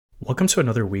Welcome to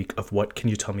another week of What Can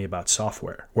You Tell Me About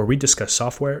Software, where we discuss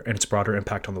software and its broader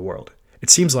impact on the world. It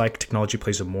seems like technology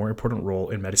plays a more important role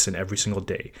in medicine every single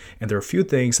day, and there are few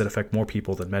things that affect more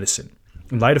people than medicine.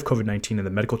 In light of COVID-19 and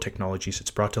the medical technologies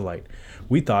it's brought to light,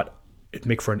 we thought it'd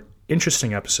make for an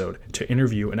interesting episode to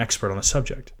interview an expert on the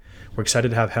subject. We're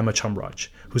excited to have Hema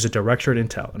who's a director at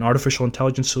Intel, an artificial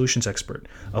intelligence solutions expert,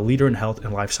 a leader in health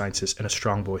and life sciences, and a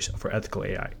strong voice for ethical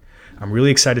AI. I'm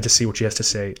really excited to see what she has to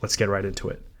say. Let's get right into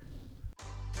it.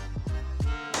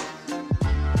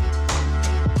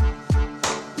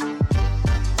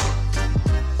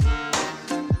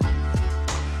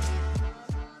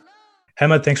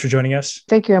 Hema, thanks for joining us.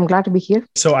 Thank you. I'm glad to be here.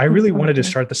 So I really wanted to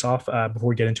start this off before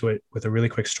we get into it with a really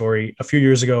quick story. A few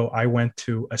years ago, I went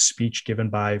to a speech given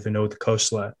by Vinod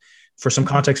Khosla. For some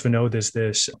context, Vinod is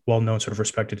this well-known sort of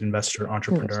respected investor,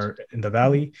 entrepreneur in the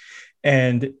Valley.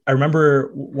 And I remember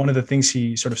one of the things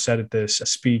he sort of said at this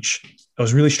speech that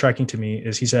was really striking to me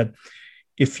is he said,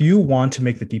 if you want to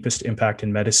make the deepest impact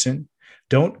in medicine,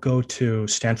 don't go to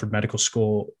Stanford Medical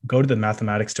School, go to the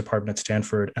mathematics department at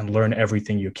Stanford and learn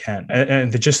everything you can.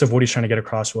 And the gist of what he's trying to get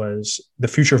across was the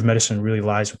future of medicine really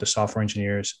lies with the software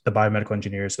engineers, the biomedical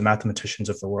engineers, the mathematicians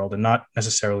of the world, and not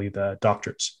necessarily the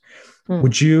doctors.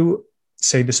 Would you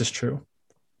say this is true?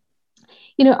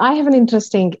 You know, I have an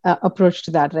interesting approach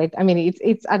to that, right? I mean,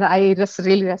 and I just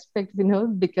really respect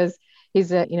Vinod because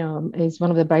he's one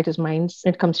of the brightest minds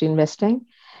when it comes to investing.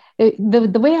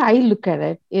 The way I look at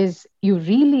it is you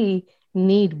really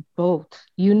need both.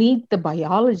 You need the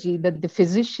biology that the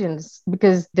physicians,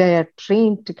 because they're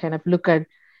trained to kind of look at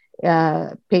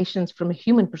patients from a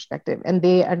human perspective, and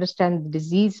they understand the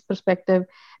disease perspective.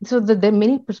 So there are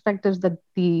many perspectives that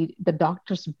the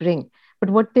doctors bring. But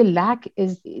what they lack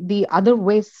is the other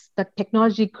ways that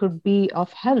technology could be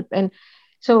of help. And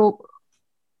so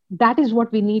that is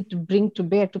what we need to bring to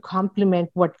bear to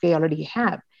complement what they already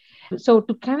have. So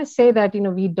to kind of say that,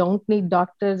 we don't need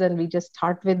doctors and we just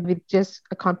start with just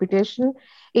a computation,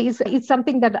 it's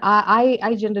something that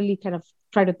I generally kind of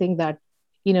try to think that,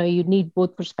 you need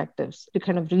both perspectives to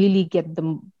kind of really get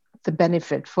the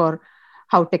benefit for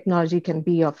how technology can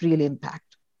be of real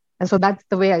impact. And so that's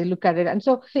the way I look at it. And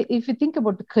so if you think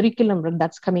about the curriculum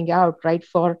that's coming out, right,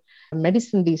 for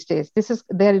medicine these days,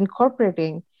 they're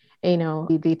incorporating,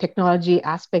 the technology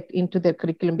aspect into their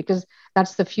curriculum because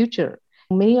that's the future.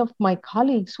 Many of my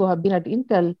colleagues who have been at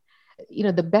Intel,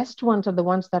 the best ones are the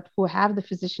ones who have the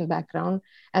physician background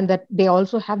and that they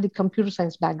also have the computer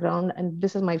science background. And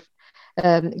this is my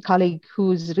colleague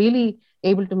who's really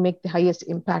able to make the highest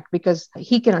impact because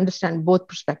he can understand both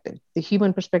perspectives, the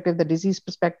human perspective, the disease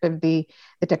perspective, the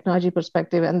technology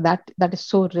perspective. And that is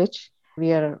so rich.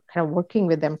 We are kind of working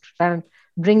with them to try and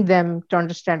bring them to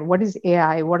understand what is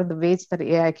AI, what are the ways that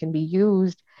AI can be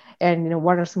used, and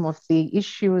what are some of the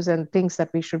issues and things that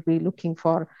we should be looking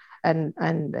for and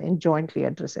jointly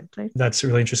address it, right? That's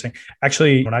really interesting.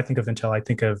 Actually, when I think of Intel, I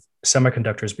think of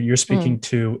semiconductors, but you're speaking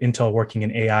to Intel working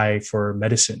in AI for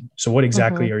medicine. So what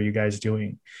exactly are you guys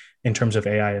doing in terms of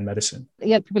AI in medicine?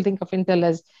 Yeah, people think of Intel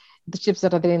as the chips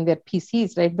that are there in their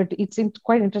PCs, right? But it's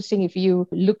quite interesting if you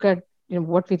look at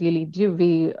what we really do.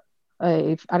 We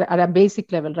if at a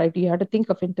basic level, right, you have to think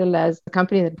of Intel as a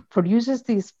company that produces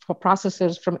these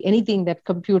processors from anything that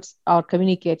computes or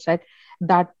communicates, right?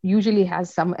 That usually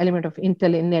has some element of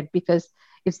Intel in it because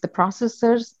it's the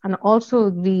processors and also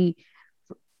the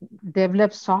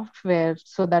develop software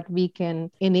so that we can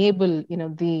enable,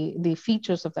 the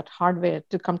features of that hardware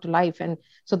to come to life. And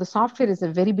so the software is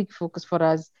a very big focus for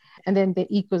us. And then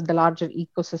the larger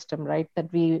ecosystem, right,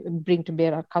 that we bring to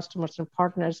bear our customers and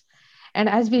partners. And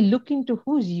as we look into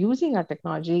who's using our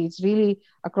technology, it's really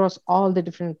across all the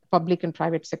different public and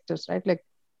private sectors, right? Like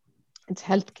it's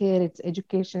healthcare, it's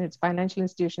education, it's financial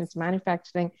institutions, it's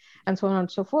manufacturing, and so on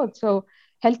and so forth. So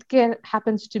healthcare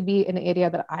happens to be an area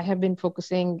that I have been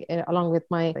focusing along with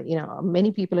my,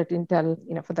 many people at Intel,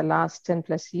 for the last 10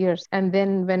 plus years. And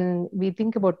then when we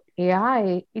think about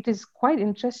AI, it is quite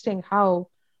interesting how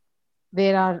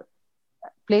there are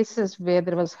places where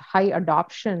there was high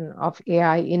adoption of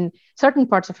AI in certain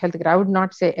parts of healthcare. I would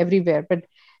not say everywhere, but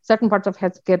certain parts of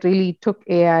healthcare really took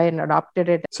AI and adopted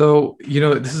it. So,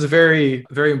 this is a very,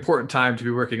 very important time to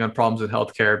be working on problems in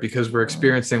healthcare because we're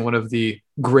experiencing one of the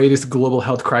greatest global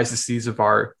health crises of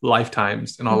our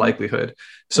lifetimes in all likelihood.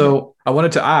 So I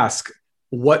wanted to ask,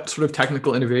 what sort of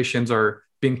technical innovations are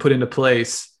being put into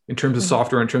place in terms of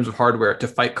software, in terms of hardware to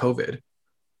fight COVID?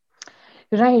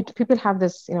 Right. People have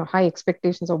this, high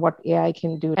expectations of what AI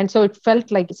can do. And so it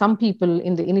felt like some people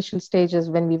in the initial stages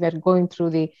when we were going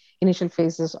through the initial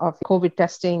phases of COVID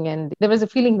testing, and there was a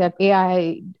feeling that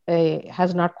AI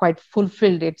has not quite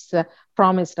fulfilled its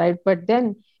promise, right? But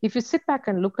then if you sit back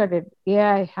and look at it,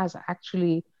 AI has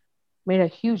actually made a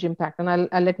huge impact. And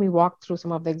I'll let me walk through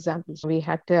some of the examples. We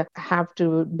had to have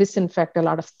to disinfect a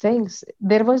lot of things.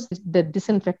 There was the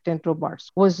disinfectant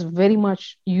robots was very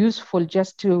much useful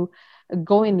just to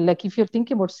go in. Like if you're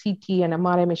thinking about CT and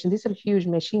MRI machines, these are huge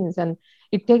machines, and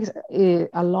it takes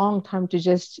a long time to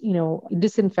just,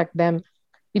 disinfect them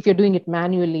if you're doing it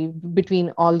manually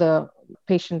between all the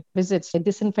patient visits.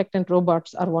 Disinfectant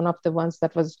robots are one of the ones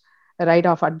that was right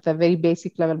off at the very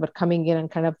basic level, but coming in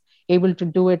and kind of able to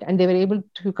do it. And they were able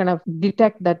to kind of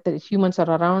detect that the humans are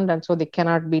around, and so they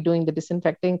cannot be doing the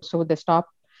disinfecting. So they stop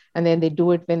and then they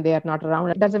do it when they are not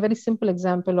around. That's a very simple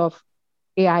example of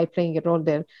AI playing a role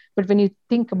there. But when you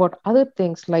think about other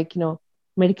things like,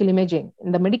 medical imaging,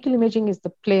 and the medical imaging is the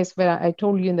place where I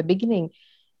told you in the beginning,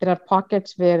 there are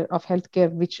pockets of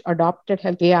healthcare which adopted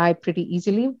health AI pretty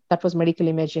easily. That was medical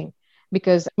imaging,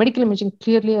 because medical imaging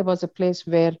clearly was a place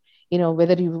where,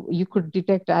 whether you could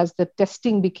detect as the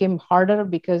testing became harder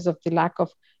because of the lack of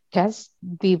tests,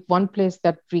 the one place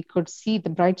that we could see the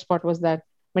bright spot was that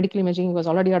medical imaging was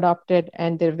already adopted,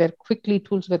 and there were quickly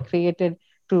tools were created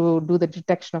to do the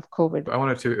detection of COVID. I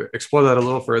wanted to explore that a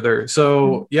little further.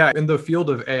 So yeah, in the field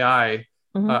of AI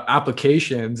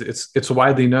applications, it's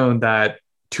widely known that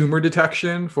tumor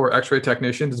detection for X-ray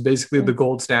technicians is basically the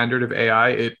gold standard of AI.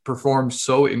 It performs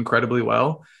so incredibly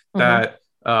well that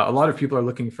a lot of people are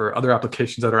looking for other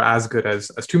applications that are as good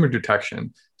as tumor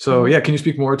detection. So yeah, can you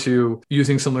speak more to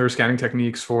using similar scanning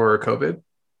techniques for COVID?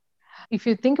 If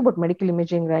you think about medical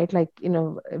imaging, right, like,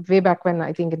 way back when,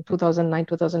 I think in 2009,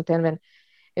 2010,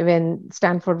 when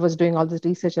Stanford was doing all this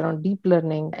research around deep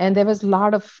learning, and there was a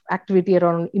lot of activity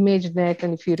around ImageNet.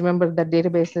 And if you remember the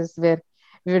databases where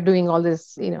we were doing all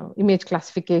this, image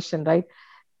classification, right?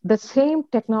 The same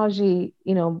technology,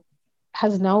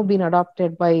 has now been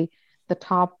adopted by the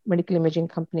top medical imaging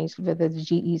companies, whether it's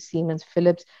GE, Siemens,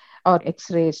 Philips, or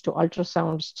X-rays to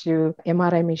ultrasounds to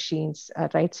MRI machines,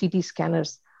 right? CT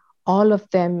scanners. All of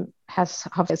them have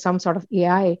some sort of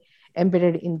AI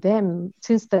embedded in them.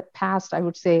 Since the past, I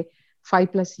would say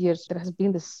 5+ years, there has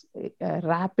been this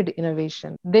rapid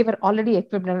innovation. They were already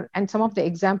equipped, and some of the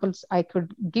examples I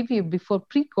could give you before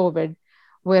pre-COVID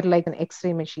were like an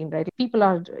X-ray machine, right? People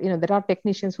are, there are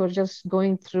technicians who are just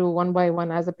going through one by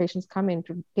one as the patients come in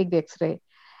to take the X-ray.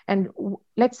 And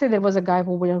let's say there was a guy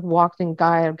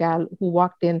guy or gal who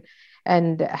walked in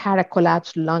and had a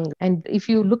collapsed lung. And if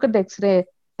you look at the X-ray,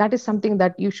 that is something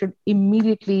that you should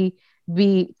immediately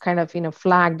be kind of,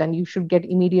 flagged, and you should get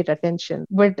immediate attention.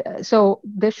 But so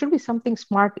there should be something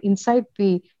smart inside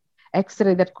the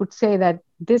X-ray that could say that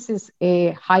this is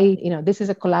a this is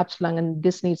a collapsed lung and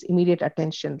this needs immediate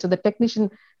attention. So the technician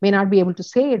may not be able to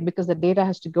say it because the data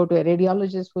has to go to a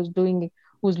radiologist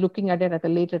who's looking at it at a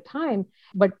later time.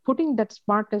 But putting that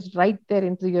smartness right there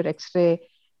into your X-ray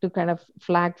to kind of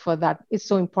flag for that is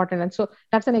so important. And so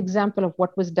that's an example of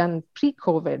what was done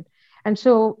pre-COVID. And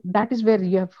so that is where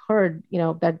you have heard,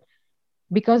 that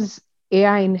because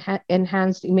AI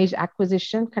enhanced image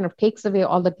acquisition kind of takes away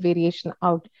all that variation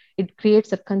out, it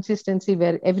creates a consistency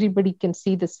where everybody can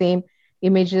see the same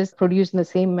images produced in the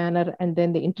same manner. And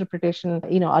then the interpretation,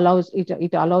 it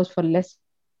allows for less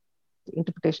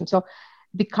interpretation. So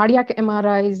the cardiac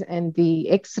MRIs and the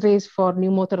X-rays for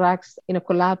pneumothorax,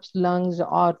 collapsed lungs,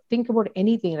 or think about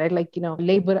anything, right? Like,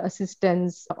 labor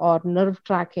assistance or nerve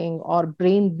tracking or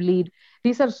brain bleed.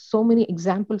 These are so many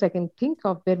examples I can think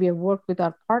of where we have worked with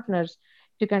our partners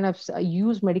to kind of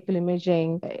use medical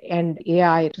imaging and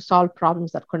AI to solve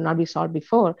problems that could not be solved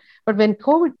before. But when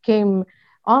COVID came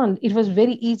on, it was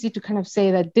very easy to kind of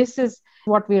say that this is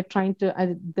what we are trying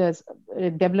to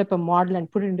develop a model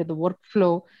and put it into the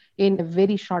workflow in a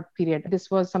very short period.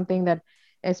 This was something that,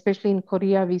 especially in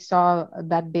Korea, we saw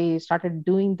that they started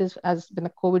doing this as when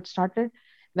the COVID started,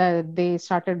 that they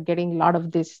started getting a lot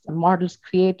of these models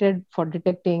created for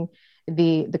detecting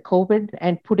the COVID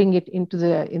and putting it in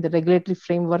the regulatory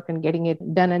framework and getting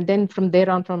it done. And then from there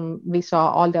on, we saw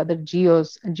all the other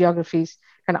geographies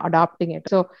kind of adopting it.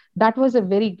 So that was a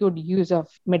very good use of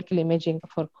medical imaging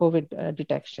for COVID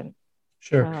detection.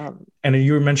 Sure. And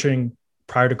you were mentioning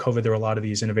prior to COVID, there were a lot of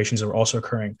these innovations that were also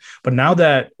occurring. But now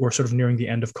that we're sort of nearing the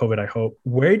end of COVID, I hope,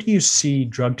 where do you see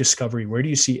drug discovery? Where do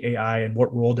you see AI, and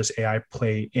what role does AI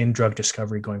play in drug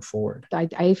discovery going forward?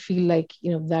 I feel like,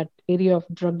 that area of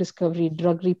drug discovery,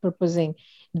 drug repurposing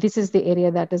this is the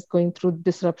area that is going through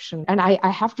disruption. And I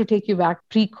have to take you back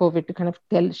pre-COVID to kind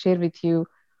of share with you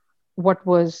what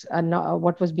was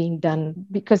being done.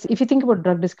 Because if you think about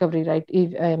drug discovery, right,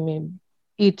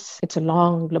 it's a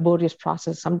long, laborious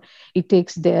process. It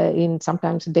takes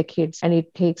sometimes decades, and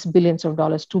it takes billions of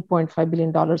dollars, $2.5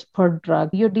 billion per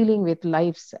drug. You're dealing with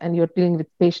lives and you're dealing with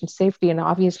patient safety. And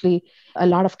obviously, a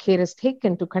lot of care is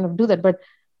taken to kind of do that. But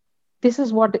this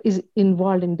is what is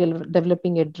involved in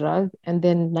developing a drug. And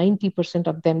then 90%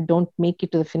 of them don't make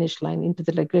it to the finish line into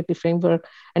the regulatory framework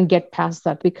and get past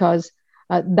that, because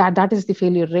that is the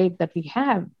failure rate that we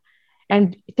have.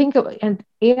 And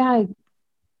AI,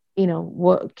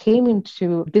 came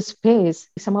into this space.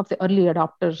 Some of the early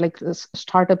adopters, like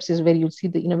startups, is where you'll see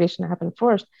the innovation happen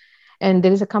first. And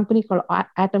there is a company called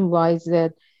Atomwise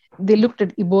that they looked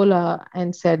at Ebola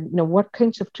and said, what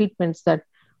kinds of treatments that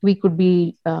we could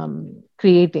be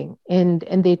creating. And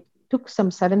they took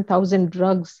some 7,000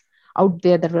 drugs out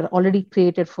there that were already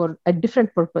created for a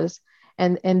different purpose.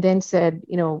 And then said,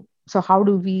 so how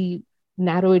do we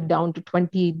narrow it down to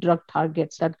 20 drug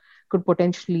targets that could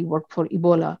potentially work for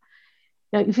Ebola?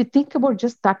 Now, if you think about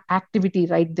just that activity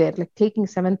right there, like taking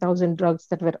 7,000 drugs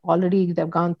that they've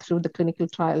gone through the clinical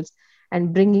trials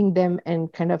and bringing them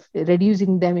and kind of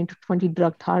reducing them into 20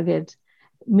 drug targets,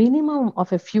 minimum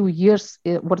of a few years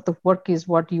worth of work is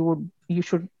what you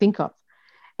should think of.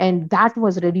 And that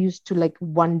was reduced to like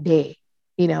one day,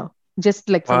 just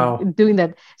like doing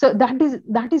that. So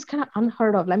that is kind of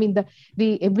unheard of. I mean,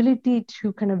 the ability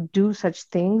to kind of do such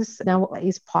things now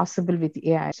is possible with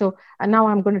AI. So and now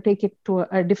I'm going to take it to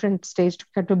a different stage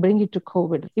to bring it to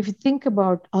COVID. If you think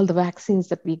about all the vaccines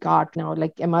that we got now,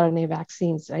 like mRNA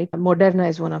vaccines, right? Moderna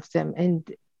is one of them.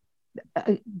 And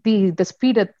the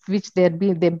speed at which they've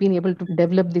been able to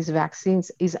develop these vaccines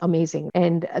is amazing.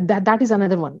 And that is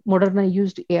another one. Moderna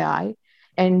used AI.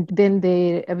 And then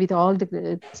they, with all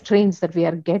the strains that we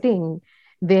are getting,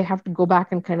 they have to go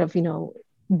back and kind of,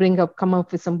 come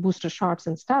up with some booster shots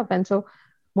and stuff. And so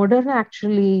Moderna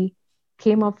actually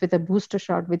came up with a booster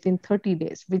shot within 30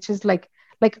 days, which is like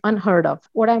unheard of.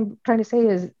 What I'm trying to say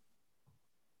is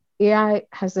AI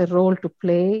has a role to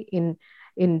play in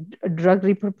drug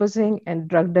repurposing and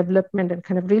drug development, and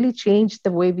kind of really change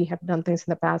the way we have done things in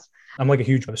the past. I'm like a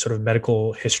huge sort of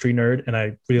medical history nerd, and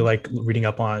I really like reading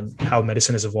up on how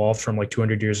medicine has evolved from like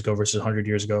 200 years ago versus 100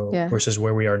 years ago versus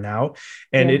where we are now.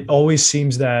 And it always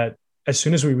seems that as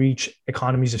soon as we reach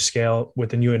economies of scale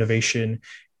with a new innovation,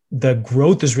 the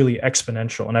growth is really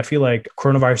exponential. And I feel like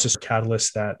coronavirus is a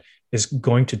catalyst that is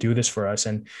going to do this for us.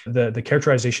 And the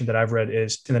characterization that I've read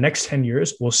is in the next 10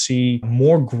 years, we'll see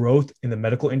more growth in the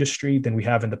medical industry than we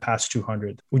have in the past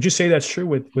 200. Would you say that's true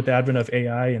with the advent of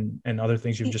AI and other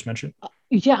things you've just mentioned?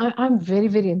 Yeah, I'm very,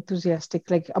 very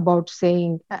enthusiastic about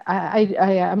saying,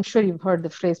 I'm sure you've heard the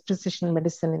phrase precision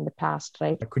medicine in the past,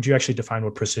 right? Could you actually define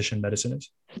what precision medicine is?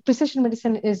 Precision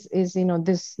medicine is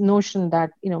this notion that,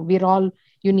 we're all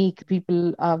unique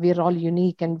people, we're all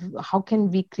unique, and how can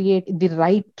we create the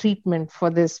right treatment for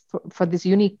this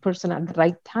unique person at the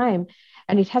right time?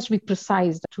 And it has to be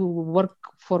precise to work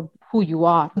for who you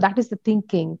are. That is the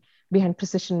thinking behind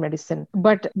precision medicine.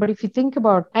 But if you think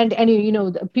about, and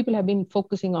people have been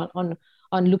focusing on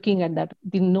looking at that,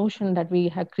 the notion that we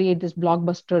have created this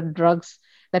blockbuster drugs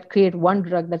that create one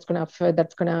drug that's going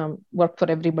to work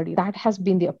for everybody. That has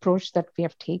been the approach that we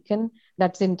have taken.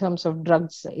 That's in terms of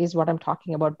drugs is what I'm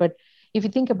talking about. But if you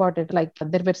think about it, like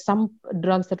there were some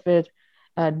drugs that were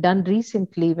done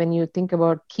recently. When you think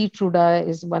about Keytruda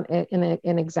is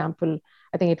an example.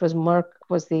 I think it was Merck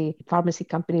was the pharmacy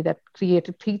company that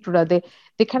created Keytruda.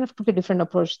 They kind of took a different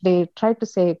approach. They tried to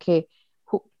say, okay,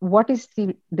 what is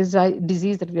the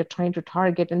disease that we are trying to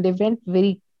target? And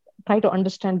they try to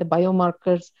understand the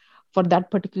biomarkers for that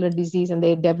particular disease. And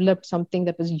they developed something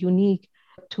that was unique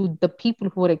to the people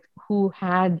who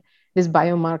had these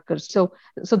biomarkers. So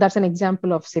that's an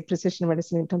example of, say, precision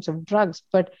medicine in terms of drugs.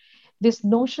 But this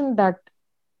notion that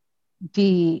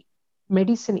the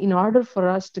medicine, in order for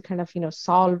us to kind of,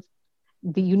 solve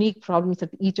the unique problems that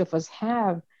each of us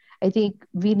have, I think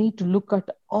we need to look at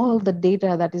all the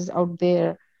data that is out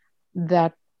there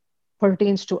that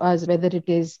pertains to us, whether it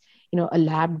is, a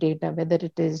lab data, whether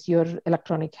it is your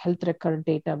electronic health record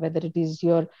data, whether it is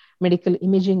your medical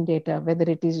imaging data, whether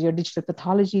it is your digital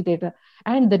pathology data,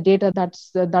 and the data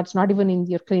that's not even in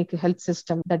your clinical health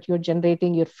system that you're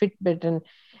generating, your Fitbit and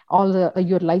all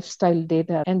your lifestyle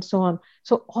data and so on.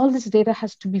 So all this data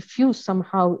has to be fused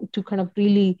somehow to kind of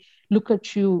really look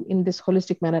at you in this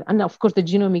holistic manner. And of course, the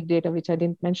genomic data, which I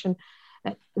didn't mention,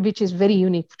 which is very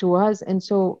unique to us. And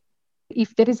so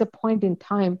if there is a point in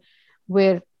time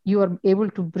where you are able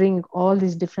to bring all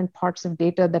these different parts of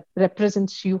data that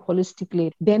represents you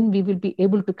holistically, then we will be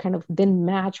able to kind of then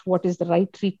match what is the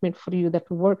right treatment for you that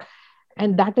will work.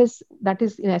 And that is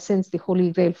in essence the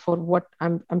holy grail for what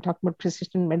I'm talking about.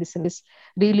 Precision medicine is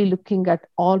really looking at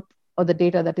all of the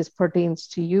data that is pertains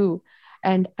to you.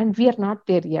 And we are not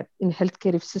there yet in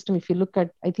healthcare system. If you look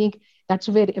at, I think that's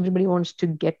where everybody wants to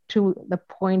get to, the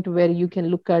point where you can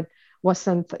look at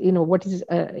Vasant, what is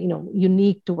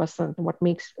unique to Vasant, what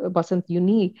makes Vasant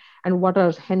unique, and what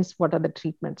are the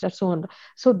treatments, and so on.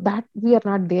 So that we are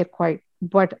not there quite,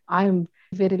 but I'm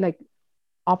very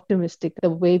optimistic the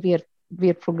way we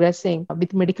are progressing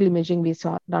with medical imaging. We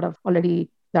saw a lot of already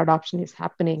the adoption is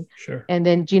happening. Sure. And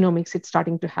then genomics, it's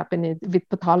starting to happen. With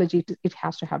pathology, it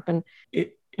has to happen.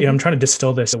 I'm trying to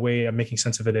distill this. The way I'm making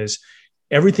sense of it is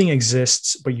everything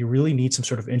exists, but you really need some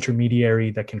sort of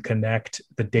intermediary that can connect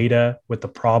the data with the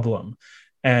problem.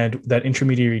 And that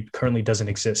intermediary currently doesn't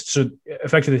exist. So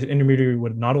effectively, the intermediary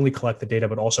would not only collect the data,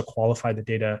 but also qualify the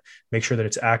data, make sure that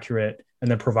it's accurate,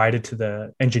 and then provide it to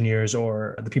the engineers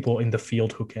or the people in the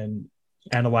field who can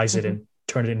analyze it and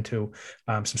turn it into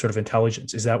some sort of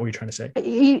intelligence. Is that what you're trying to say?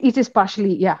 It is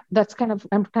partially, yeah. That's kind of,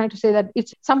 I'm trying to say that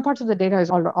it's some parts of the data is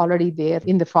already there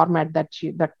in the format that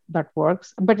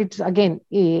works. But it's again,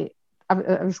 I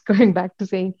was going back to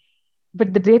saying,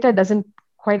 but the data doesn't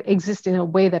quite exist in a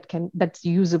way that's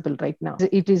usable right now.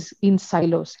 It is in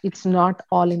silos. It's not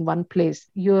all in one place.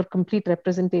 Your complete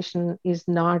representation is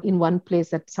not in one place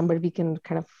that we can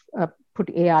kind of put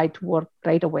AI to work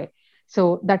right away.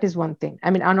 So that is one thing.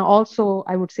 I mean, and also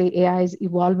I would say AI is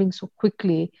evolving so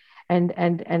quickly, and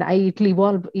it'll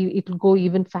evolve. It'll go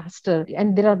even faster.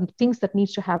 And there are things that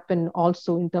needs to happen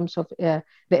also in terms of the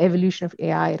evolution of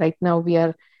AI. Right now, we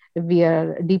are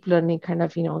deep learning kind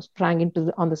of sprang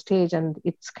on the stage, and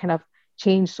it's kind of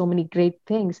changed so many great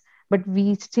things. But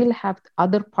we still have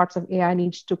other parts of AI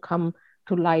needs to come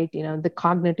to light. The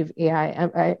cognitive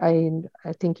AI.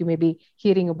 I think you may be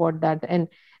hearing about that. And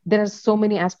there are so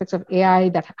many aspects of AI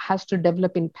that has to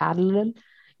develop in parallel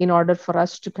in order for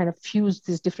us to kind of fuse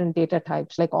these different data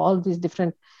types, like all these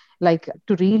different,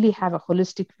 to really have a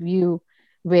holistic view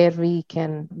where we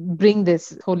can bring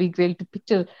this holy grail to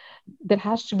picture. There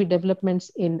has to be developments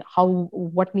in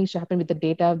what needs to happen with the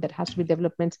data. There has to be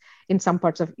developments in some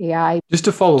parts of AI. Just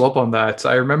to follow up on that,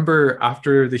 I remember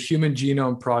after the Human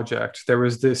Genome Project, there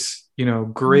was this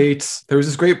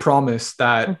great promise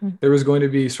that there was going to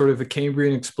be sort of a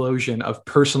Cambrian explosion of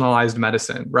personalized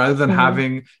medicine, rather than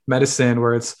having medicine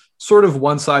where it's sort of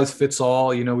one size fits all.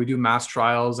 We do mass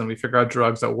trials and we figure out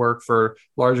drugs that work for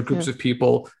large groups of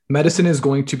people. Medicine is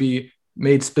going to be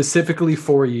made specifically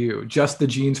for you, just the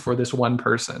genes for this one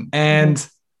person. And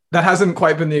that hasn't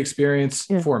quite been the experience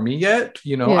for me yet.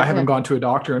 I haven't gone to a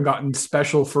doctor and gotten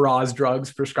special Faraz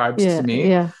drugs prescribed to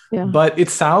me. But it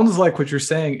sounds like what you're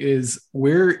saying is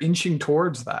we're inching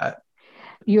towards that.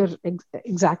 You're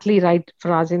exactly right,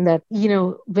 Faraz, in that,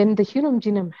 when the human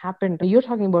genome happened, you're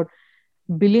talking about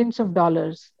billions of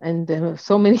dollars and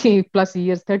so many plus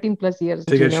years, 13 plus years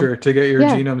to get your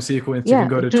genome sequenced. You can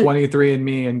go to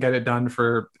 23andMe and get it done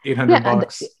for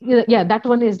 $800. That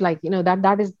one is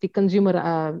that is the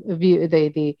consumer view,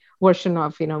 the version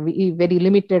of we very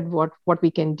limited what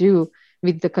we can do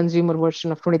with the consumer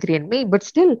version of 23andMe, but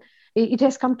still it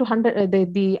has come to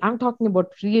 100. I'm talking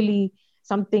about really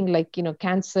something like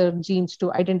cancer genes,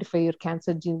 to identify your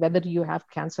cancer gene, whether you have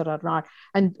cancer or not.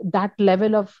 And that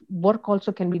level of work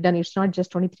also can be done. It's not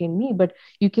just 23andMe, but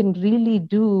you can really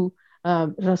do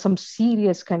some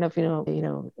serious kind of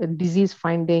disease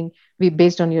finding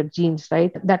based on your genes,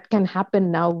 right? That can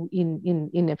happen now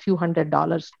in a few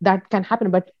 $100. That can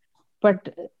happen,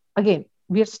 but again,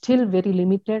 we are still very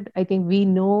limited. I think we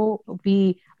know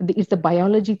it's the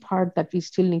biology part that we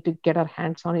still need to get our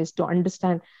hands on, is to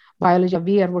understand biology.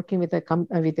 We are working with a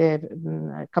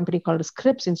company called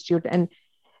Scripps Institute, and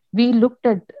we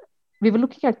were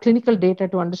looking at clinical data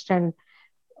to understand,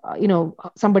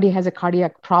 somebody has a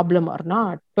cardiac problem or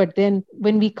not. But then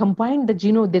when we combined their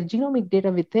genomic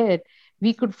data with it,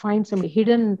 we could find some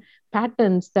hidden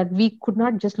patterns that we could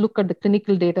not just look at the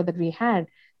clinical data that we had.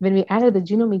 When we added the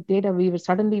genomic data, we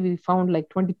found like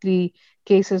 23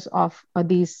 cases of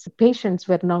these patients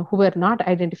who were not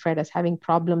identified as having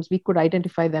problems. We could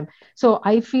identify them. So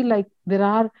I feel like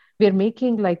we're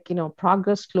making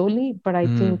progress slowly, but I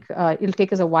think it'll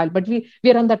take us a while. But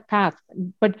we're on that path.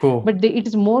 But cool. It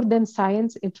is more than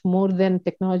science. It's more than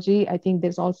technology. I think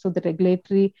there's also the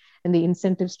regulatory and the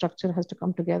incentive structure has to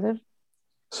come together.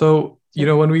 So,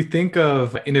 when we think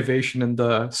of innovation in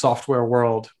the software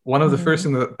world, one of the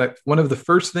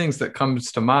first things that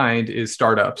comes to mind is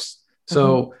startups.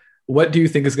 So what do you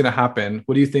think is going to happen?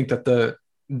 What do you think that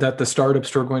the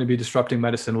startups who are going to be disrupting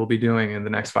medicine will be doing in the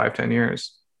next 5-10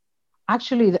 years?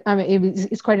 Actually, I mean,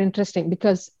 it's quite interesting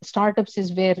because startups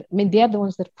is where, I mean, they are the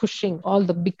ones that are pushing all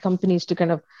the big companies to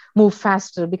kind of move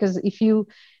faster. Because if you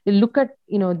look at,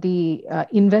 the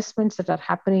investments that are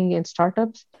happening in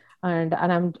startups, and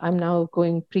I'm now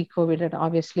going pre-COVID, and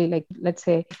obviously, like, let's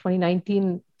say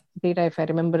 2019 data, if I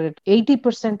remember it,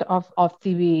 80% of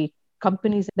the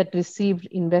companies that received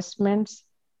investments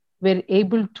were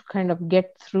able to kind of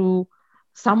get through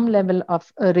some level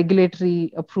of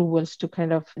regulatory approvals to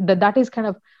kind of that is kind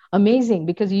of amazing,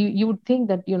 because you would think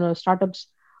that startups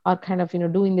are kind of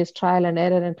doing this trial and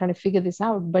error and trying to figure this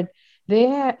out, but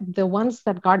the ones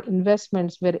that got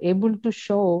investments were able to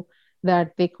show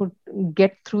that they could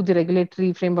get through the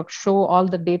regulatory framework, show all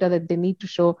the data that they need to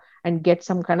show, and get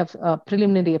some kind of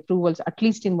preliminary approvals, at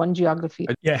least in one geography.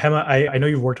 Yeah, Hema, I know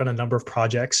you've worked on a number of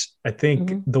projects. I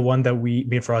think the one that me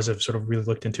and Faraz have sort of really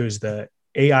looked into is the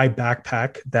AI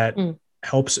backpack that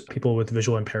helps people with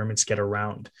visual impairments get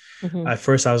around. At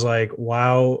first, I was like,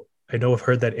 wow, I know I've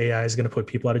heard that AI is going to put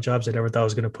people out of jobs. I never thought it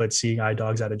was going to put seeing eye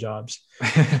dogs out of jobs.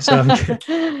 So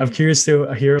I'm curious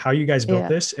to hear how you guys built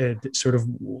this, and sort of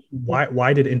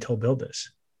why did Intel build this?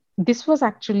 This was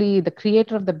actually the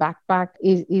creator of the backpack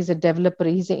is a developer.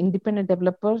 He's an independent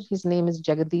developer. His name is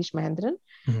Jagadish Mahendran.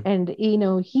 And,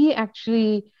 he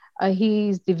actually,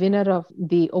 he's the winner of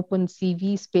the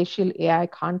OpenCV Spatial AI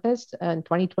contest and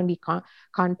 2020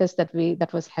 contest that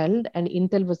was held. And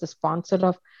Intel was the sponsor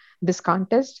of this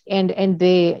contest. And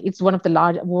it's one of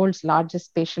the world's largest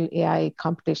spatial AI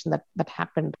competition that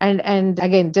happened. And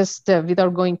again, just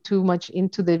without going too much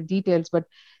into the details, but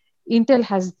Intel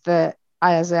has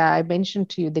as I mentioned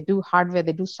to you, they do hardware,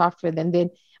 they do software.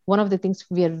 Then one of the things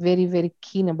we are very, very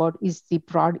keen about is the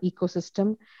broad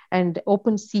ecosystem. And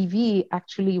OpenCV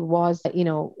actually was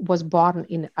born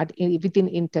within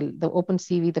Intel. The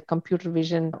OpenCV, the computer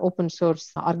vision open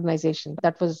source organization,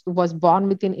 that was born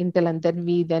within Intel, and then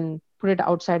we put it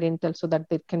outside Intel so that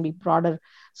there can be broader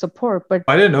support. But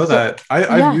I didn't know that.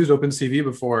 I've used OpenCV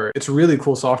before. It's really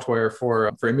cool software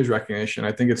for image recognition.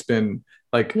 I think it's been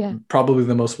probably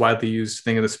the most widely used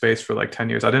thing in the space for like 10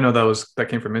 years. I didn't know that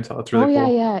came from Intel. It's really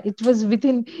cool. Yeah. It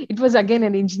was again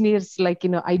an engineer's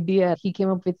idea. He came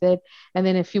up with it, and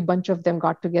then a few bunch of them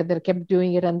got together, kept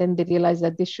doing it, and then they realized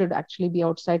that this should actually be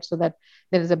outside so that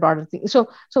there is a broader thing. So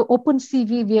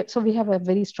OpenCV, we have a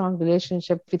very strong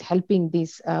relationship with helping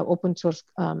these open source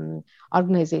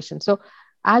organizations. So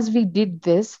as we did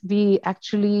this, we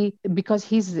actually, because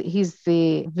he's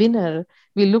the winner,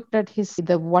 we looked at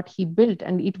what he built,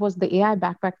 and it was the AI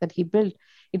backpack that he built.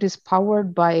 It is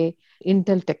powered by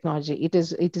Intel technology. It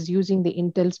is using the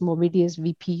Intel's Movidius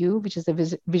VPU, which is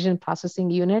the vision processing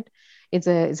unit. It's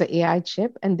an AI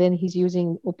chip, and then he's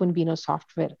using OpenVINO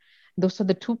software. Those are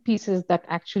the two pieces that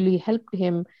actually helped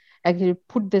him actually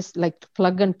put this like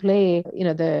plug and play,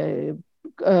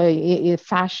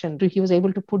 fashion. He was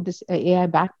able to put this AI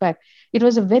backpack. It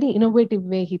was a very innovative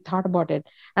way he thought about it.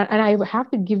 And I have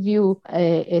to give you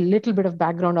a little bit of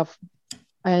background of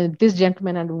this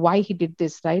gentleman and why he did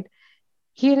this, right?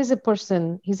 Here is a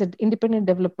person, he's an independent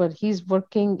developer. He's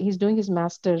doing his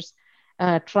master's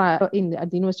at the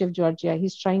University of Georgia.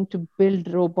 He's trying to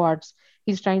build robots.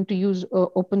 He's trying to use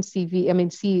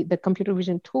OpenCV, the computer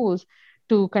vision tools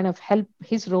to kind of help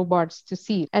his robots to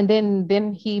see. And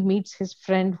then he meets his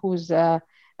friend who's a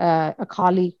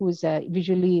colleague who's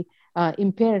visually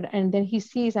impaired. And then he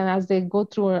sees, and as they go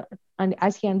through, and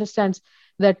as he understands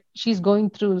that she's going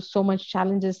through so much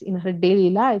challenges in her daily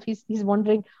life, he's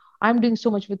wondering, I'm doing so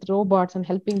much with robots and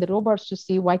helping the robots to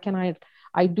see, why can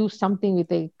I do something with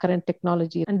the current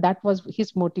technology? And that was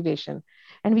his motivation.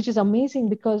 And which is amazing,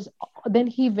 because then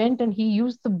he went and he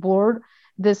used the board,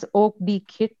 this OAK-D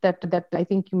kit that I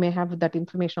think you may have that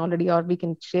information already, or we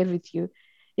can share with you.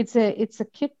 It's a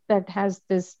kit that has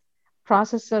this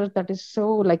processor that is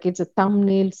so it's a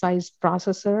thumbnail sized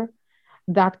processor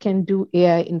that can do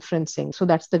AI inferencing. So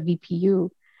that's the VPU.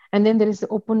 And then there is the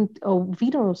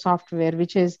OpenVINO software,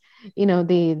 which is,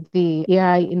 the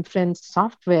AI inference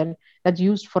software that's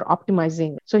used for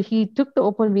optimizing. So he took the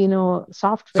OpenVINO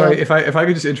software. Sorry, if I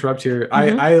could just interrupt here. I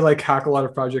hack a lot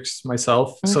of projects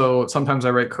myself. So sometimes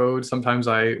I write code, sometimes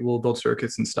I will build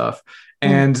circuits and stuff.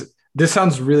 And this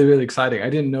sounds really, really exciting. I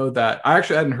didn't know that. I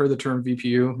actually hadn't heard the term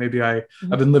VPU. Maybe I've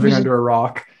been living under a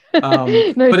rock. But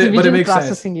it makes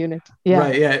processing sense. Unit. Yeah.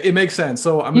 Right. Yeah. It makes sense.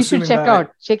 So I'm you assuming should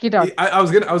check it out. I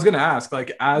was gonna ask,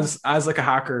 as a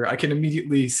hacker, I can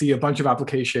immediately see a bunch of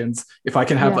applications if I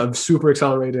can have a super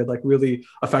accelerated, really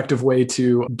effective way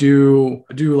to do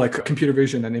computer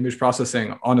vision and image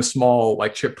processing on a small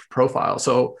chip profile.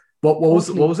 So What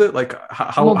was it like?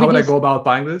 How would I Because go about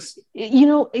buying this?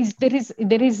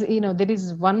 there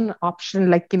is one option,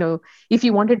 like, if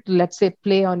you wanted to, let's say,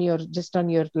 play on your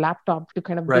laptop to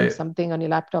kind of build Right. something on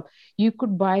your laptop, you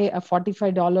could buy a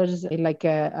 $45, like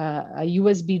a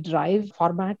USB drive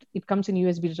format. It comes in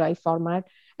USB drive format,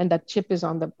 and that chip is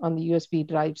on the USB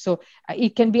drive. So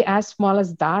it can be as small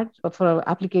as that for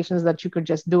applications that you could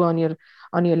just do on your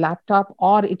laptop,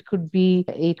 or it could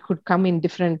come in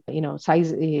different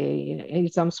size,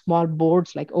 some small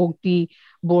boards like OT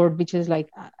board, which is like,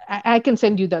 I can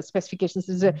send you the specifications.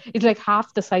 It's like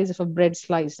half the size of a bread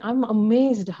slice. I'm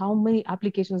amazed how many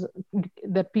applications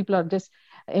that people are just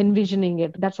envisioning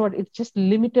it. That's what, it's just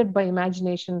limited by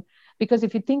imagination. Because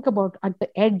if you think about, at the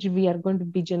edge, we are going to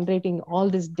be generating all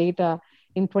this data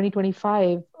in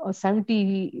 2025,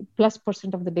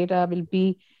 70+% of the data will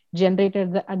be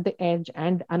generated at the edge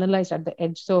and analyzed at the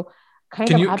edge. So kind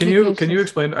Can of you can you can you applications.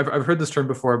 explain? I've heard this term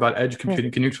before about edge Yeah.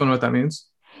 computing. Can you explain what that means?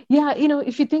 Yeah,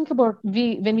 if you think about,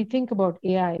 when we think about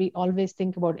AI, we always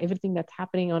think about everything that's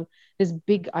happening on this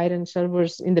big iron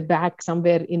servers in the back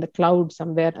somewhere in the cloud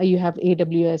somewhere. You have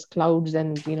AWS clouds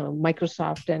and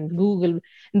Microsoft and Google.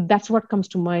 And that's what comes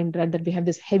to mind, right? That we have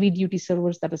this heavy duty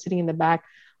servers that are sitting in the back,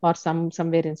 or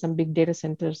somewhere in some big data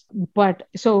centers. But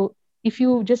so if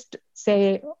you just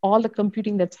say all the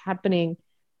computing that's happening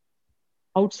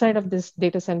outside of this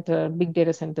data center, big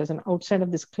data centers, and outside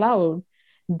of this cloud,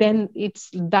 then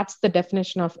that's the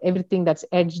definition of everything that's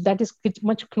edge. That is, it's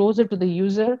much closer to the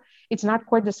user. It's not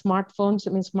quite the smartphones.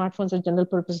 I mean, smartphones are general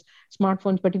purpose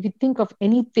smartphones, but if you think of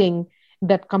anything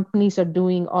that companies are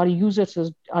doing or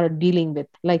users are dealing with,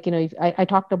 like, if I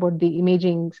talked about the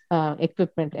imaging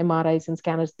equipment, MRIs and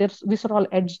scanners, these are all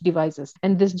edge devices.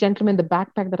 And this gentleman, the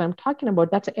backpack that I'm talking about,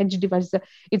 that's an edge device.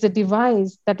 It's a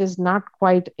device that is not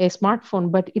quite a smartphone,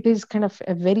 but it is kind of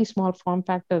a very small form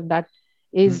factor that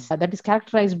is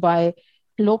characterized by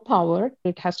low power.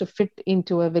 It has to fit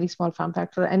into a very small form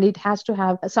factor, and it has to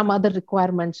have some other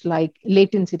requirements like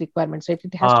latency requirements, right?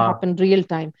 It has to happen real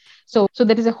time. So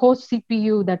there is a host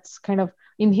CPU that's kind of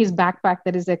in his backpack.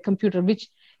 There is a computer, which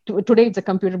today it's a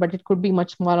computer, but it could be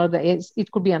much smaller.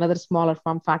 It could be another smaller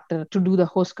form factor to do the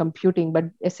host computing. But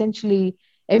essentially,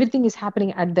 everything is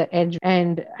happening at the edge.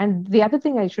 And the other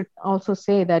thing I should also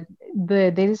say, that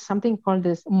there is something called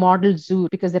this model zoo,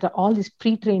 because there are all these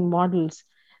pre-trained models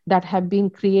that have been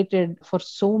created for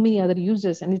so many other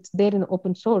users, and it's there in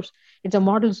open source. It's a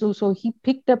model zoo. So he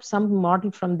picked up some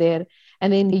model from there,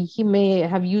 and then he may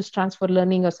have used transfer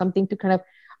learning or something to kind of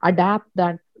adapt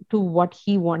that to what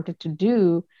he wanted to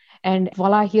do. And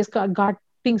voila, he has got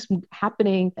things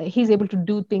happening. He's able to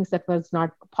do things that was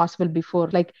not possible before.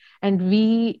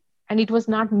 And it was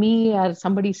not me or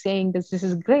somebody saying this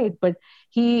is great, but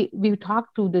we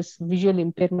talked to this visual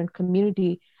impairment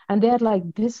community, and they're like,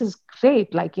 this is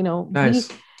great. Like, Nice.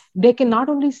 they can not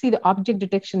only see the object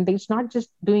detection, it's not just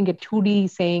doing a 2D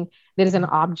saying there is an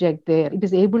object there. It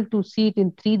is able to see it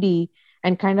in 3D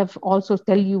and kind of also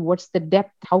tell you what's the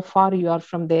depth, how far you are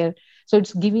from there. So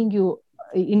it's giving you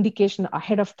indication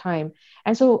ahead of time.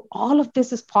 And so all of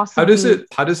this is possible.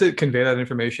 How does it convey that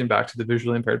information back to the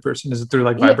visually impaired person? Is it through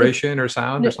like vibration or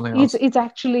sound or something else? It's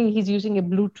actually, he's using a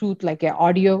Bluetooth, like a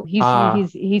audio.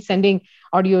 He's sending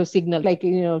audio signal, like,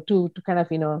 to kind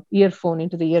of, earphone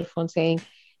into the earphone, saying,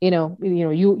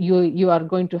 you are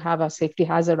going to have a safety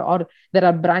hazard, or there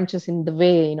are branches in the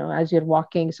way, as you're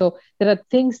walking. So there are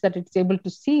things that it's able to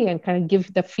see and kind of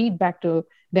give the feedback to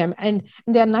them. And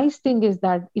the nice thing is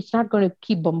that it's not going to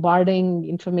keep bombarding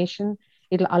information.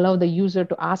 It'll allow the user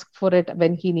to ask for it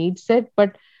when he needs it.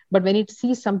 But when it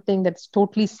sees something that's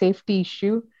totally safety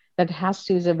issue, that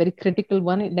is a very critical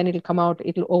one, then it'll come out,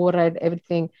 it'll override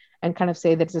everything and kind of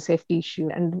say that's a safety issue.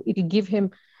 And it'll give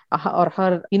him or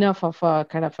her enough of a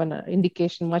kind of an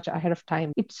indication much ahead of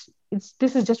time.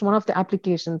 This is just one of the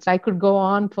applications. I could go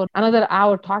on for another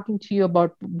hour talking to you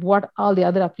about what all the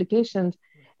other applications,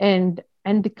 and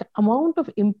the amount of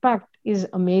impact is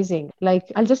amazing. Like,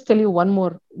 I'll just tell you one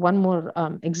more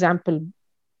example.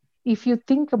 If you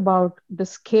think about the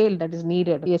scale that is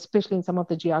needed, especially in some of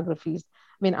the geographies.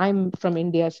 I mean, I'm from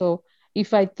India, so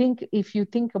if you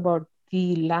think about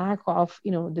the lack of,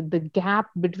 the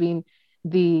gap between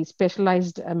the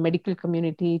specialized medical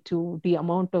community to the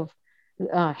amount of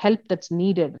help that's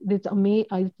needed, that's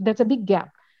a big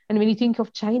gap. And when you think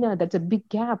of China, that's a big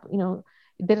gap.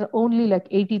 There are only like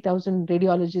 80,000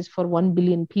 radiologists for 1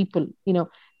 billion people. There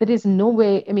is no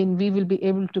way, I mean, we will be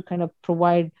able to kind of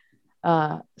provide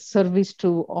service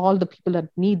to all the people that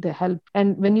need the help.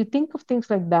 And when you think of things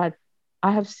like that,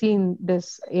 I have seen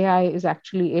this AI is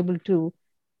actually able to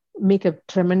make a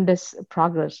tremendous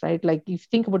progress, right? Like, if you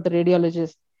think about the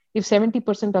radiologist, if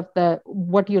 70% of the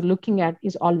what you're looking at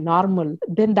is all normal,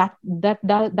 then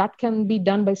that can be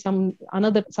done by some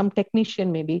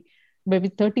technician maybe. Maybe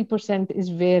 30% is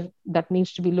where that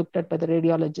needs to be looked at by the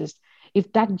radiologist.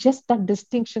 If that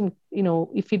distinction,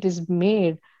 if it is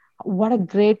made, what a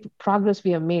great progress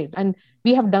we have made. And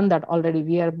we have done that already.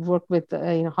 We have worked with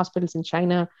hospitals in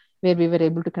China where we were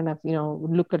able to kind of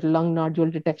look at lung nodule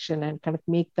detection and kind of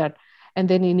make that. And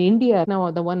then in India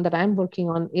now, the one that I'm working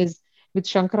on is with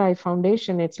Shankarai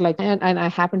Foundation. It's like, and I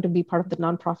happen to be part of the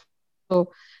nonprofit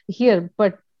here,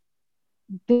 but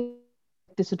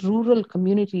this rural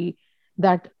community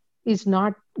that is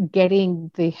not getting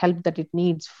the help that it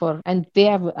needs for, and they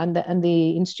have, and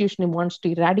the institution wants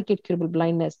to eradicate curable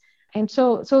blindness. And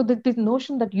so the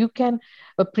notion that you can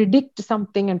predict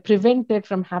something and prevent it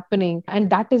from happening, and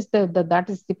that is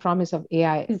the promise of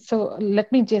AI. So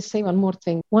let me just say one more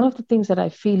thing. One of the things that I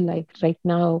feel like right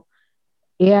now,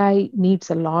 AI needs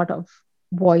a lot of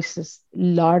voices, a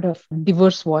lot of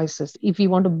diverse voices. If we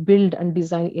want to build and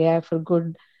design AI for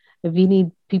good, we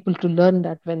need people to learn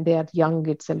that when they are young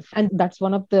itself. And that's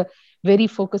one of the very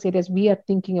focus areas we are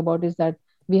thinking about, is that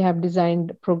we have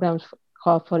designed programs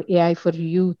for AI for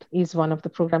Youth is one of the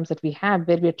programs that we have,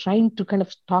 where we're trying to kind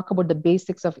of talk about the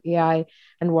basics of AI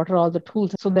and what are all the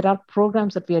tools. So there are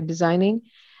programs that we are designing,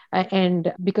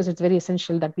 and because it's very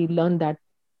essential that we learn that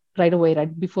right away,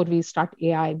 right before we start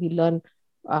AI, we learn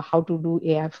how to do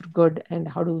AI for good and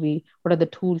what are the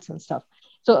tools and stuff.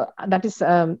 So that is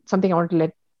something I want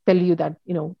to tell you that,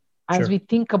 as Sure. we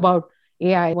think about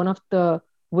AI, one of the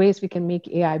ways we can make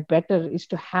AI better is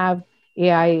to have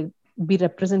AI be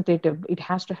representative. It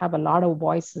has to have a lot of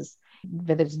voices,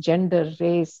 whether it's gender,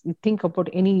 race. You think about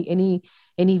any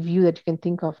view that you can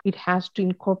think of. It has to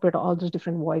incorporate all those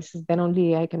different voices. Then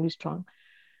only AI can be strong.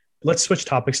 Let's switch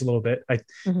topics a little bit. A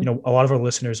lot of our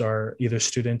listeners are either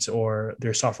students or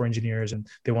they're software engineers, and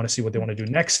they want to see what they want to do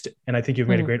next. And I think you've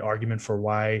made a great argument for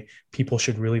why people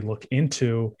should really look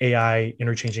into AI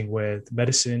interchanging with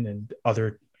medicine and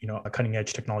other, cutting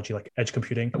edge technology like edge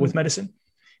computing with medicine.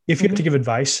 If you had to give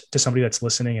advice to somebody that's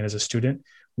listening and as a student,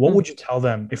 what would you tell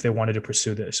them if they wanted to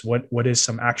pursue this? What is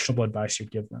some actionable advice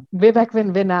you'd give them? Way back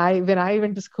when I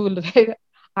went to school, right,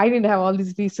 I didn't have all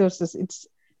these resources.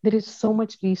 There is so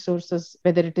much resources,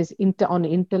 whether it is on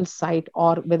Intel's site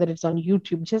or whether it's on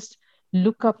YouTube. Just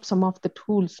look up some of the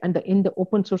tools, and in the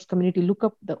open source community, look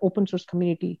up the open source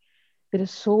community. There are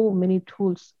so many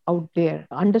tools out there.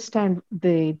 Understand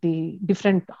the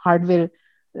different hardware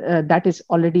that is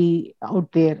already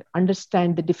out there.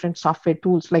 Understand the different software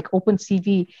tools. Like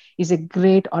OpenCV is a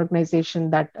great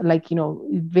organization that,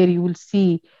 where you will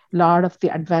see a lot of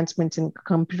the advancements in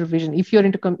computer vision. If you're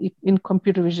in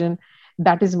computer vision,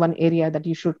 that is one area that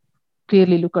you should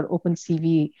clearly look at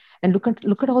OpenCV and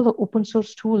look at all the open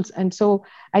source tools. And so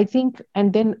I think,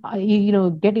 and then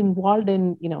get involved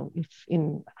in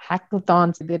in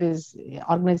hackathons. There is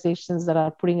organizations that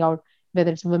are putting out,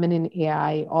 whether it's Women in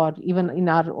AI or even in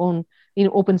our own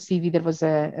OpenCV, there was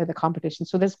the competition.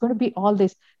 So there's going to be all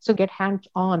this. So get hands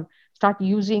on, start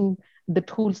using the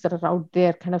tools that are out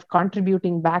there, kind of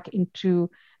contributing back into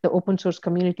the open source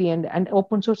community, and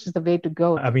open source is the way to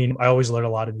go. I mean, I always learn a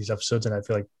lot in these episodes, and I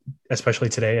feel like, especially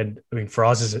today, and I mean,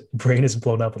 Faraz's brain is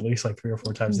blown up at least like 3 or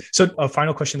 4 times. So a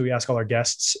final question that we ask all our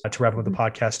guests to wrap up the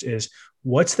podcast is,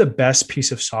 what's the best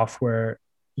piece of software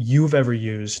you've ever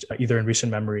used, either in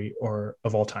recent memory or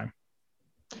of all time?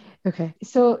 Okay.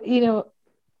 So,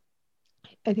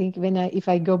 I think if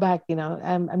I go back,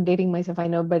 I'm dating myself, I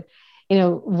know, but,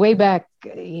 way back,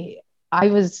 I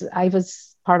was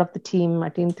part of the team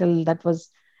at Intel that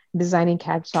was designing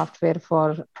CAD software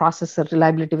for processor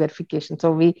reliability verification.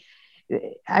 So we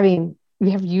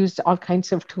have used all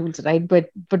kinds of tools, right?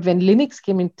 But when Linux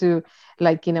came into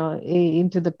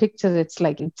into the picture, it's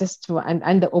like it just,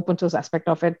 and the open source aspect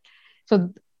of it.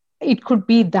 So it could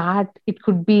be that, it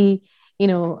could be,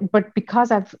 but because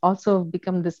I've also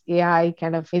become this AI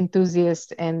kind of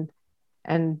enthusiast, and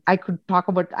I could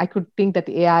think that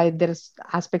AI, there's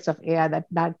aspects of AI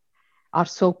that are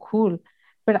so cool,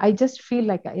 but I just feel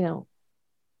like,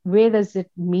 where does it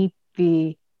meet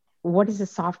what is the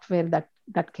software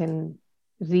that can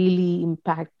really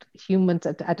impact humans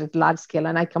at a large scale?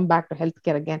 And I come back to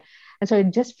healthcare again. And so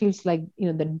it just feels like,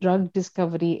 the drug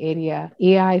discovery area,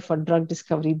 AI for drug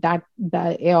discovery,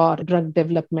 or drug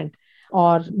development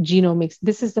or genomics.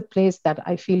 This is the place that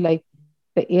I feel like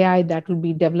the AI that will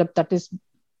be developed, that is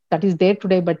there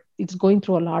today, but it's going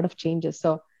through a lot of changes.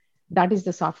 So that is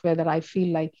the software that I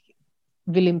feel like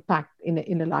will impact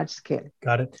in a large scale.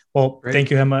 Got it. Well, Great.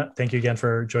 Thank you, Hema. Thank you again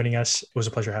for joining us. It was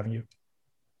a pleasure having you.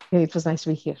 It was nice to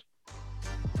be here.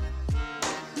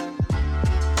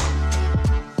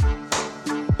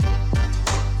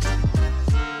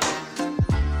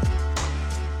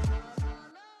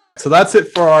 So that's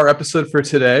it for our episode for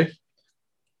today.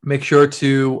 Make sure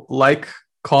to like,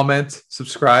 comment,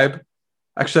 subscribe.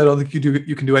 Actually, I don't think you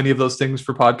can do any of those things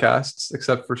for podcasts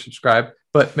except for subscribe.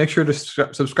 But make sure to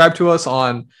subscribe to us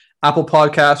on Apple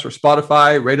Podcasts or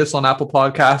Spotify. Rate us on Apple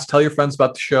Podcasts. Tell your friends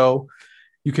about the show.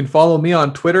 You can follow me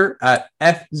on Twitter at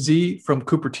FZ from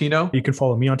Cupertino. You can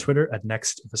follow me on Twitter at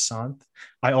Next Vasanth.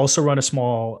 I also run a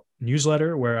small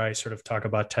newsletter where I sort of talk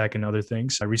about tech and other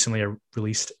things. I recently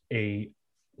released a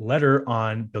letter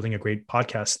on building a great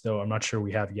podcast, though I'm not sure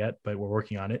we have yet, but we're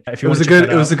working on it. It was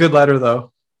a good letter,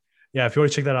 though. Yeah, if you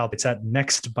want to check that out, it's at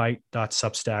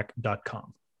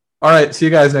nextbyte.substack.com. All right. See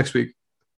you guys next week.